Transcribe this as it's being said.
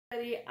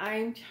everybody,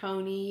 I'm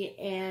Tony,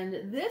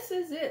 and this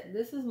is it.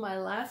 This is my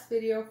last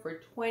video for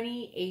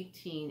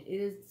 2018. It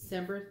is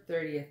December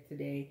 30th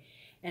today,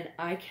 and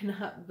I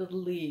cannot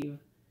believe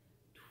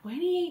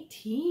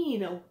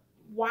 2018.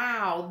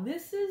 Wow,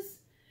 this is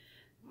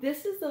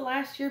the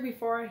last year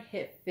before I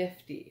hit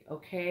 50,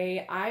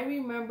 okay? I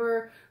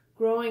remember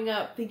growing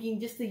up thinking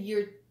just the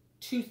year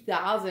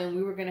 2000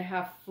 we were going to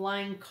have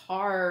flying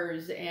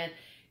cars, and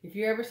if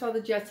you ever saw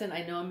the Jetson,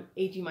 I know I'm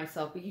aging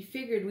myself, but you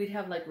figured we'd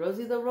have like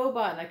Rosie the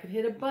Robot and I could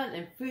hit a button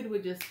and food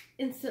would just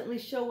instantly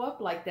show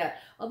up like that.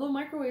 Although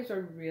microwaves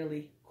are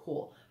really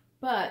cool,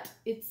 but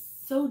it's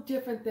so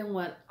different than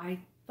what I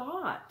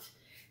thought.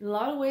 In a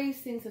lot of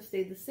ways, things have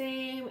stayed the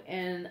same,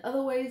 and in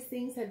other ways,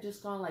 things have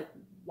just gone like,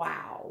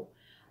 wow.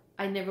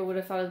 I never would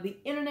have thought of the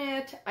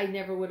internet. I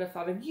never would have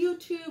thought of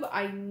YouTube.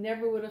 I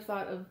never would have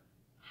thought of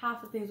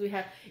half the things we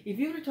have. If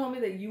you would have told me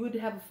that you would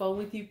have a phone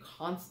with you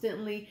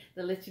constantly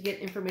that lets you get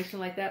information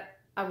like that,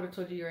 I would have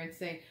told you you're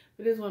insane.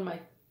 But it is one of my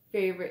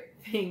favorite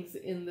things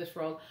in this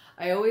world.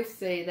 I always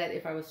say that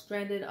if I was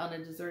stranded on a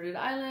deserted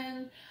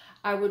island,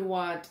 I would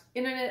want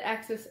internet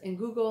access and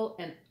Google,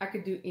 and I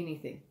could do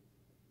anything,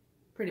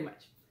 pretty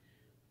much.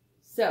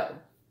 So,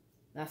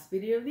 last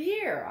video of the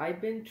year.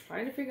 I've been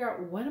trying to figure out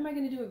what am I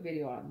going to do a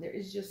video on. There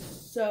is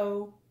just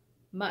so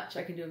much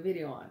I can do a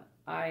video on.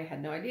 I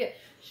had no idea.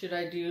 Should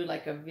I do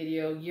like a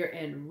video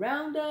year-end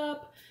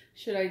roundup?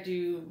 Should I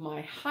do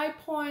my high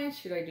points?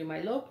 Should I do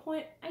my low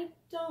point? I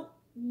don't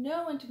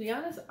know, and to be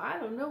honest, I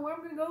don't know where I'm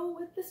going to go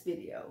with this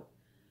video.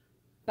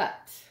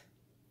 But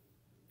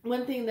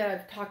one thing that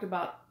I've talked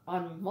about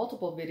on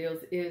multiple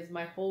videos is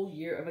my whole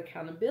year of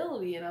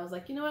accountability, and I was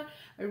like, you know what?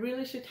 I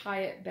really should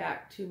tie it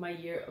back to my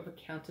year of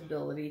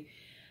accountability.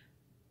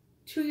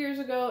 2 years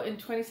ago in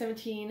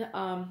 2017,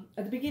 at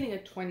the beginning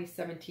of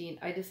 2017,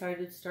 I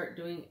decided to start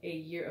doing a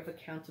year of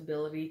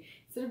accountability.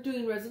 Instead of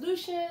doing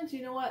resolutions,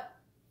 you know what?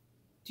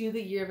 Do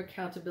the year of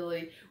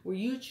accountability where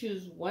you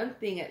choose one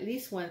thing, at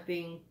least one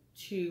thing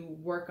to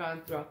work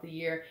on throughout the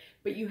year,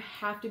 but you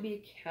have to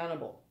be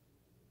accountable.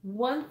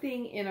 One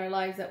thing in our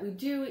lives that we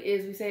do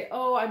is we say,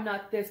 oh, I'm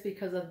not this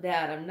because of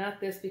that. I'm not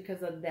this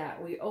because of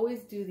that. We always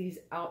do these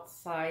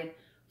outside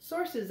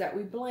sources that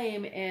we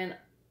blame, and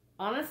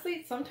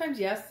honestly, sometimes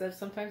yes,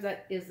 sometimes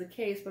that is the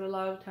case, but a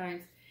lot of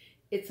times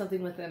it's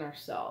something within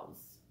ourselves.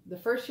 The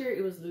first year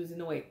it was losing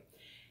the weight.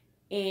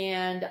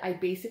 And I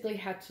basically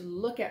had to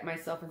look at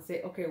myself and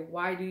say, okay,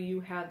 why do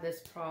you have this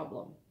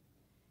problem?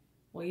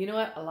 Well, you know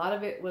what? A lot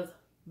of it was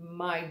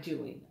my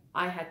doing.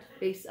 I had to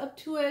face up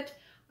to it.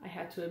 I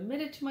had to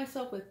admit it to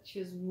myself, which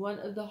is one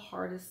of the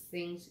hardest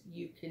things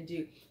you can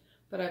do.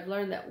 But I've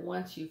learned that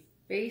once you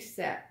face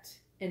that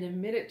and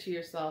admit it to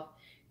yourself,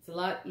 it's a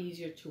lot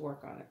easier to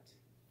work on it.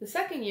 The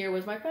second year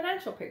was my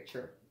financial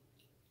picture.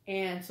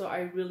 And so I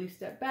really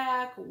stepped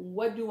back.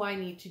 What do I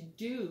need to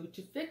do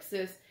to fix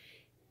this?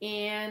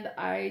 And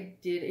I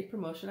did a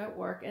promotion at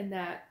work, and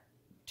that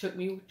took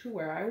me to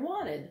where I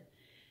wanted.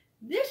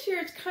 This year,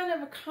 it's kind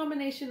of a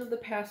combination of the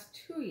past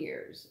 2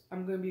 years.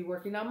 I'm going to be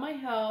working on my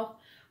health.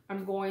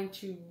 I'm going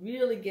to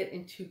really get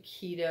into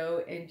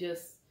keto and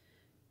just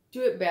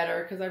do it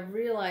better, because I've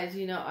realized,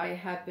 you know, I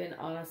have been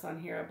honest on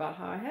here about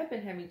how I have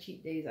been having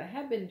cheat days. I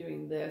have been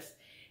doing this.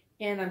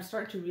 And I'm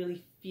starting to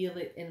really feel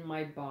it in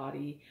my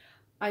body.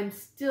 I'm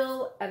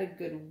still at a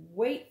good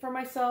weight for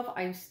myself.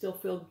 I still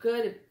feel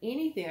good. If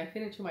anything, I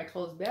fit into my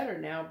clothes better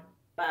now.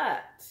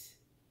 But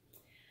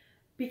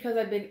because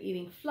I've been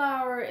eating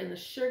flour and the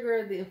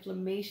sugar, the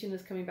inflammation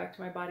is coming back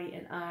to my body,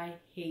 and I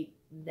hate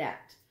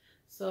that.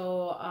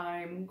 So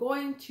I'm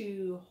going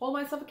to hold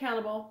myself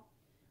accountable.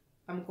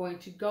 I'm going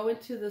to go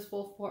into this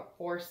full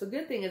force. The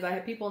good thing is I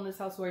have people in this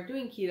house who are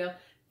doing keto.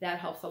 That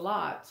helps a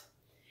lot.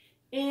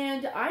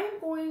 And I'm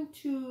going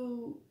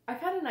to, I've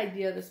had an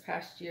idea this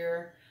past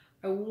year.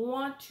 I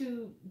want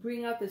to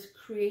bring out this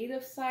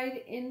creative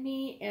side in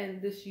me,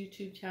 and this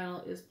YouTube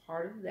channel is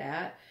part of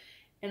that.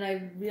 And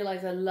I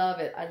realize I love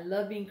it. I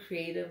love being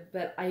creative,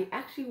 but I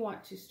actually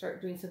want to start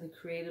doing something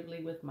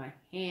creatively with my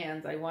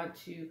hands. I want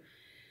to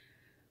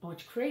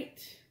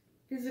create,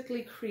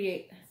 physically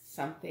create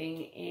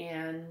something.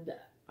 And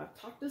I've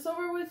talked this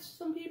over with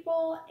some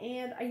people,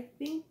 and I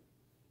think,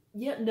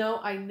 yeah, no,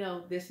 I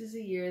know this is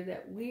a year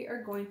that we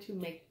are going to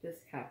make this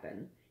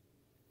happen.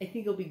 I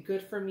think it'll be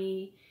good for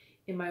me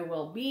in my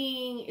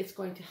well-being. It's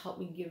going to help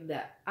me give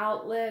that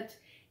outlet.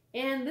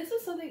 And this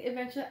is something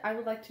eventually I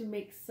would like to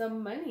make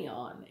some money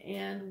on,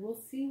 and we'll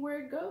see where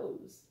it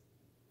goes.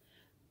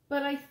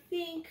 But I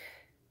think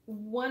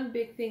one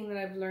big thing that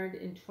I've learned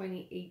in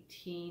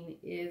 2018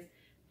 is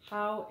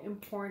how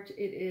important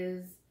it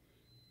is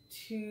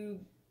to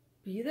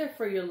be there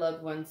for your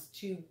loved ones,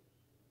 to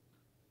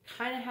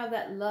kind of have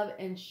that love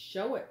and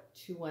show it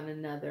to one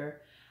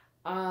another.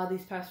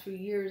 These past few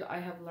years, I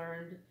have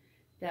learned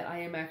that I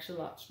am actually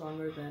a lot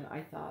stronger than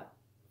I thought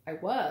I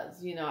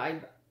was. You know,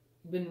 I've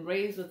been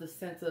raised with a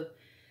sense of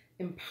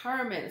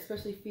empowerment,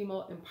 especially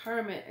female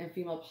empowerment and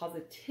female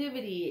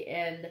positivity.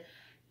 And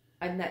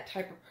I'm that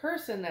type of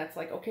person that's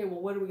like, okay, well,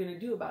 what are we going to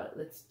do about it?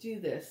 Let's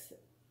do this.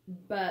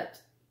 But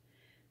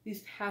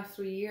these past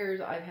 3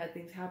 years, I've had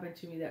things happen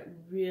to me that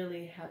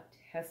really have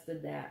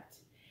tested that.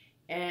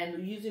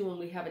 And usually when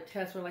we have a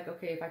test, we're like,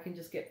 okay, if I can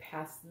just get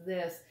past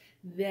this,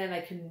 then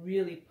I can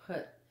really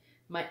put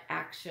my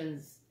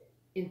actions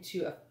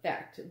into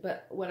effect.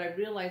 But what I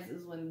realized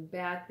is when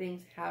bad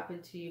things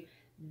happen to you,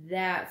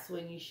 that's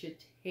when you should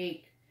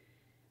take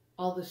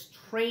all this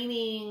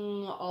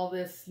training, all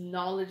this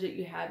knowledge that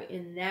you have,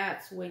 and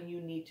that's when you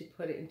need to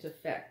put it into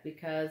effect.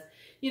 Because,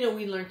 you know,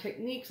 we learn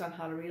techniques on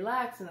how to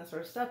relax and that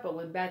sort of stuff, but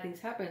when bad things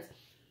happen,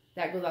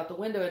 that goes out the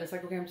window, and it's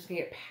like, okay, I'm just gonna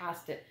get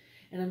past it,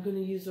 and I'm gonna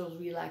use those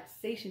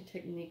relaxation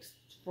techniques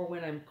for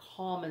when I'm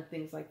calm and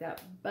things like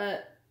that.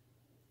 But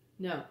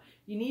no,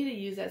 you need to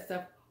use that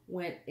stuff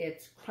when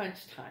it's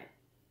crunch time,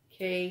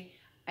 okay?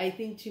 I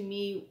think to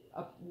me,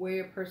 a way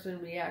a person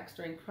reacts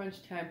during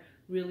crunch time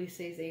really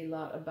says a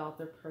lot about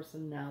their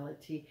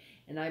personality.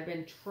 And I've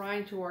been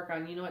trying to work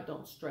on, you know what,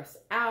 don't stress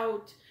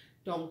out,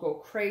 don't go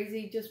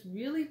crazy, just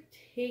really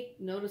take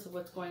notice of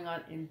what's going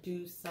on and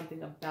do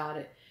something about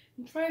it.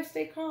 And try to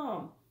stay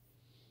calm.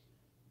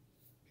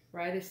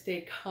 Try to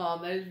stay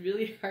calm. That is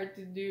really hard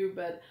to do,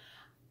 but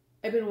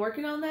I've been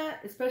working on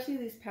that, especially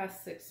these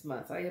past 6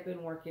 months. I have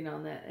been working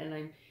on that, and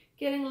I'm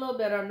getting a little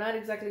better. I'm not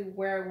exactly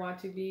where I want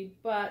to be,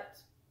 but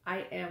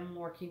I am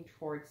working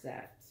towards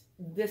that.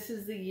 This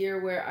is the year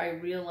where I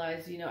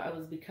realized, you know, I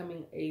was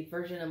becoming a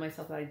version of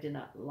myself that I did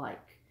not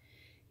like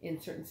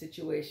in certain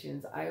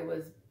situations. I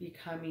was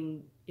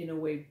becoming, in a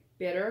way,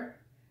 bitter.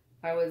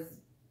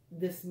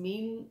 This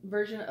mean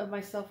version of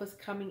myself was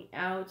coming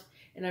out,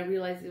 and I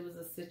realized it was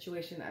a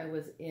situation I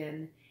was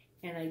in,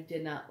 and I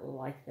did not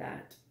like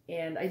that.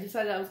 And I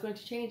decided I was going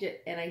to change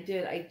it, and I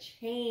did. I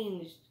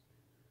changed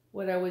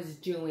what I was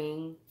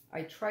doing.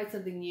 I tried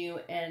something new,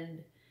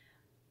 and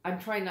I'm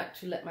trying not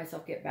to let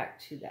myself get back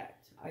to that.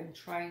 I'm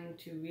trying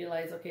to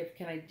realize, okay,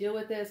 can I deal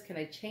with this? Can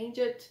I change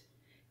it?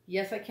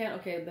 Yes, I can.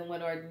 Okay, then what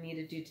do I need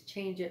to do to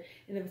change it?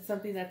 And if it's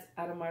something that's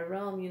out of my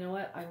realm, you know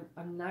what?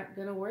 I'm not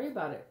going to worry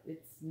about it.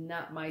 It's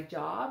not my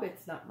job.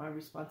 It's not my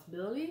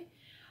responsibility.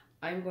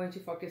 I'm going to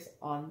focus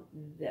on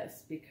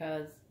this,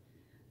 because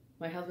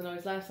my husband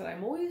always laughs that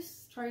I'm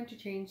always trying to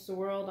change the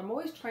world. I'm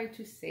always trying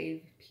to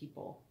save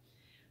people,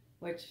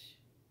 which,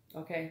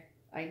 okay,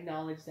 I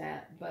acknowledge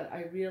that, but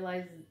I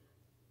realize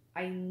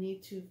I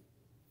need to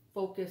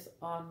focus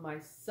on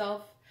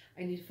myself.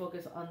 I need to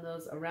focus on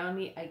those around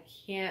me. I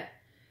can't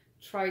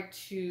try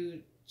to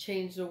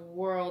change the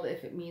world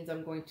if it means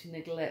I'm going to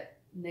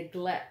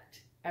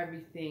neglect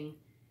everything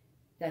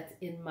that's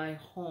in my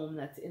home,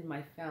 that's in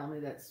my family,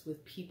 that's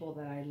with people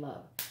that I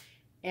love.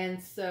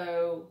 And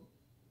so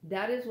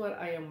that is what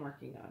I am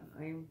working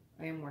on.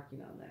 I am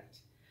working on that.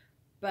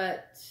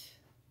 But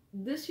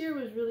this year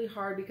was really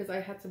hard because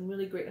I had some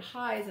really great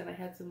highs and I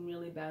had some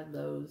really bad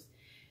lows.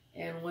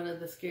 And one of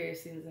the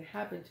scariest things that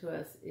happened to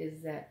us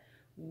is that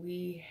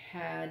we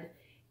had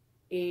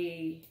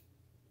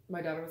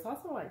my daughter was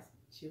hospitalized.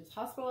 She was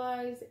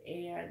hospitalized,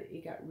 and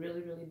it got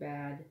really, really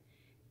bad.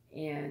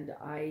 And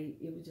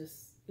it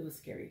was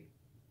scary.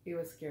 It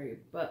was scary.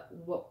 But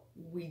what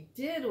we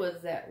did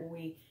was that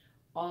we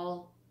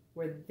all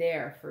were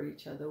there for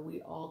each other.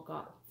 We all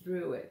got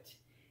through it.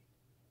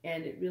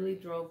 And it really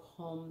drove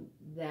home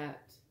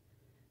that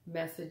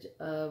message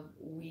of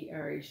we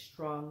are a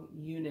strong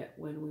unit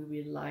when we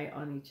rely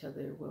on each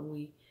other, when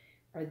we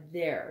are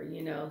there.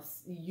 You know,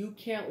 you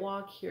can't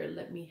walk, here,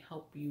 let me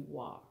help you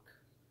walk.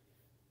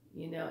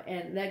 You know,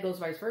 and that goes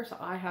vice versa.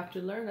 I have to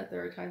learn that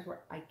there are times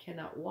where I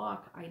cannot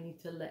walk. I need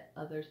to let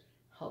others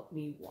help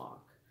me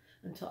walk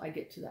until I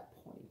get to that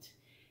point.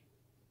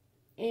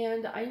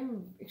 And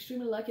I'm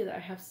extremely lucky that I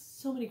have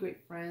so many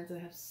great friends and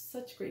I have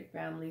such great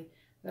family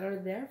that are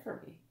there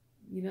for me.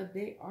 You know,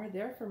 they are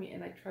there for me,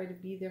 and I try to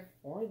be there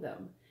for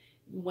them.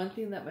 One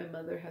thing that my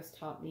mother has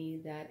taught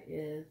me that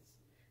is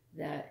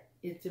that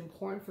it's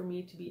important for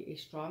me to be a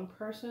strong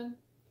person,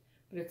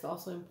 but it's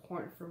also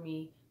important for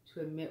me to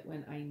admit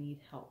when I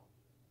need help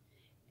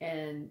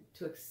and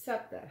to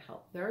accept that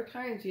help. There are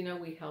times, you know,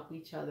 we help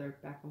each other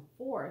back and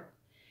forth,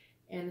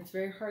 and it's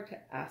very hard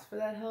to ask for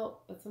that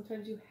help, but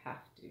sometimes you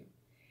have to.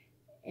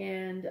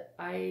 And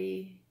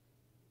I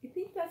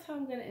think that's how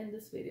I'm going to end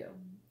this video,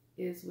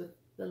 is with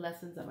the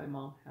lessons that my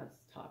mom has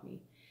taught me.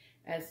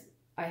 As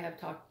I have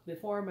talked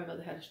before, my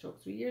mother had a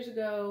stroke 3 years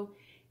ago,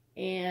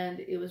 and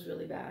it was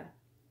really bad.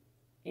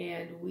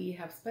 And we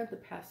have spent the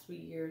past 3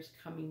 years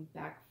coming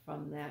back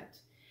from that.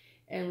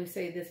 And we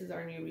say this is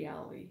our new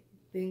reality.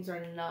 Things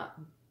are not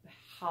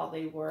how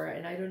they were,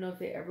 and I don't know if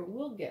they ever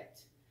will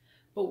get.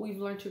 But we've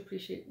learned to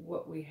appreciate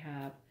what we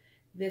have.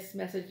 This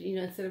message, you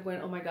know, instead of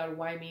going, oh my God,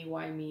 why me,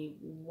 why me,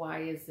 why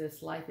is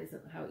this, life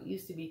isn't how it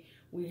used to be,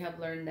 we have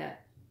learned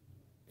that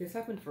this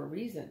happened for a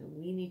reason.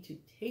 We need to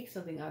take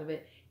something out of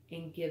it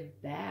and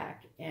give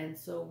back. And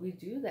so we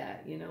do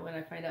that. You know, when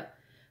I find out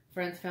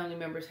friends, family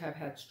members have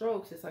had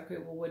strokes, it's like,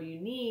 okay, well, what do you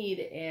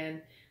need?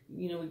 And,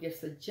 you know, we give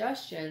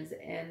suggestions,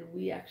 and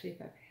we actually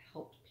have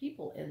helped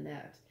people in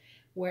that.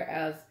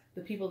 Whereas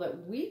the people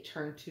that we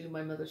turn to,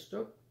 my mother's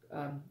stroke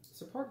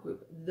support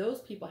group,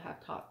 those people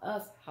have taught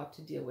us how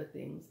to deal with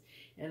things.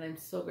 And I'm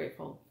so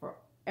grateful for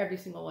every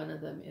single one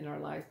of them in our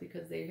lives,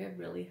 because they have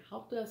really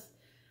helped us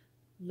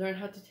learn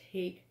how to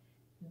take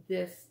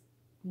this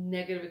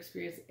negative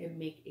experience and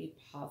make a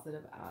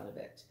positive out of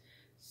it.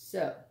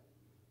 So,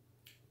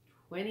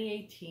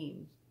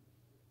 2018,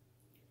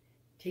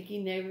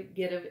 taking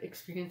negative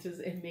experiences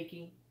and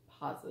making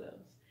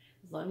positives.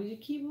 As long as you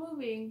keep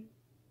moving,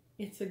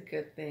 it's a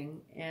good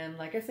thing. And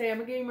like I say,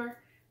 I'm a gamer.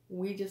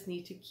 We just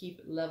need to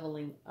keep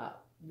leveling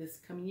up. This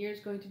coming year is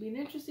going to be an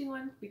interesting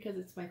one because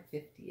it's my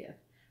 50th.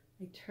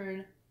 I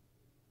turn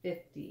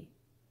 50.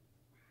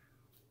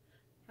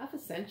 Half a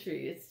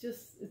century.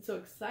 It's so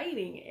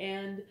exciting.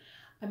 And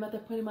I'm at the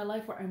point in my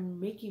life where I'm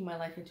making my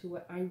life into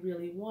what I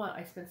really want.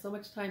 I spent so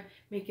much time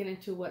making it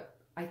into what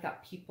I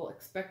thought people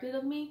expected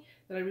of me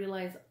that I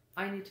realized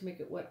I need to make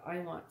it what I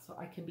want so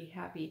I can be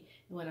happy.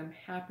 And when I'm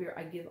happier,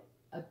 I give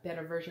a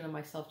better version of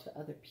myself to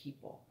other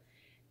people.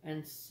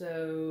 And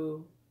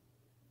so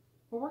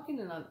we're working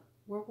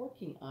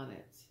on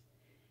it.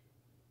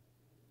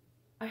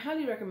 I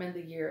highly recommend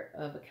the year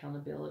of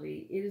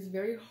accountability. It is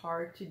very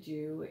hard to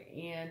do,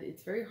 and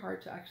it's very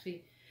hard to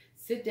actually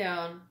sit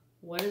down.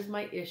 What is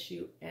my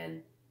issue?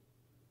 And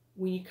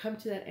when you come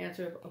to that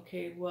answer of,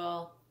 okay,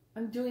 well,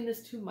 I'm doing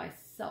this to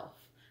myself.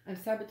 I'm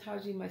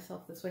sabotaging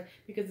myself this way,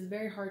 because it's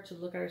very hard to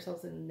look at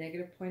ourselves in a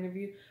negative point of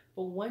view.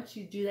 But once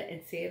you do that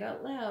and say it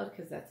out loud,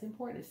 because that's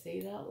important to say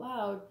it out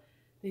loud,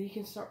 then you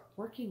can start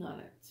working on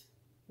it.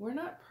 We're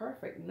not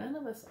perfect. None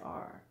of us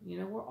are. You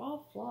know, we're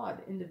all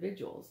flawed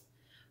individuals.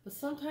 But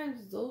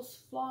sometimes those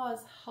flaws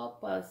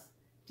help us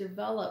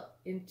develop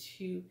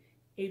into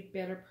a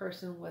better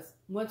person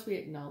once we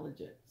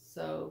acknowledge it.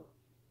 So,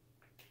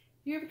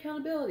 year of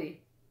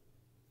accountability,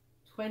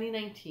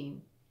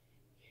 2019.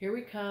 Here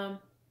we come.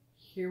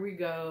 Here we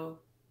go.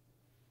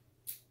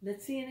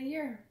 Let's see in a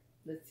year.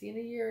 Let's see in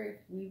a year if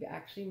we've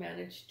actually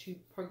managed to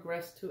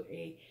progress to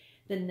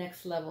the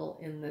next level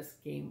in this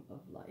game of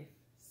life.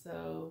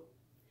 So,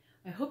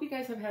 I hope you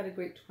guys have had a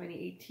great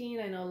 2018.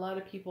 I know a lot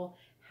of people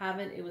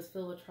haven't. It was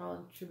filled with trials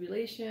and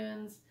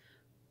tribulations,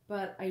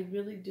 but I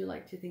really do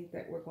like to think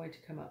that we're going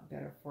to come out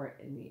better for it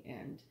in the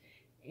end.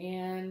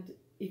 And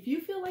if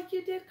you feel like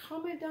you did,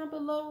 comment down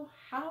below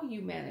how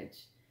you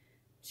managed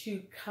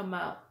to come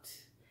out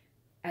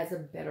as a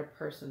better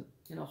person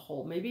in a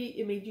whole. Maybe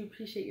it made you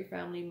appreciate your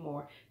family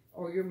more,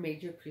 or it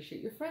made you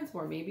appreciate your friends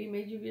more. Maybe it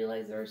made you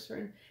realize there are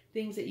certain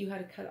things that you had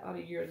to cut out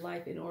of your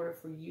life in order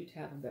for you to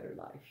have a better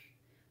life.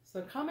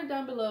 So comment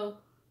down below,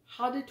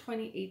 how did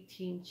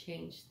 2018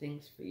 change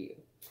things for you?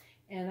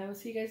 And I will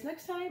see you guys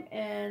next time,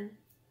 and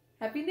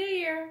Happy New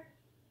Year!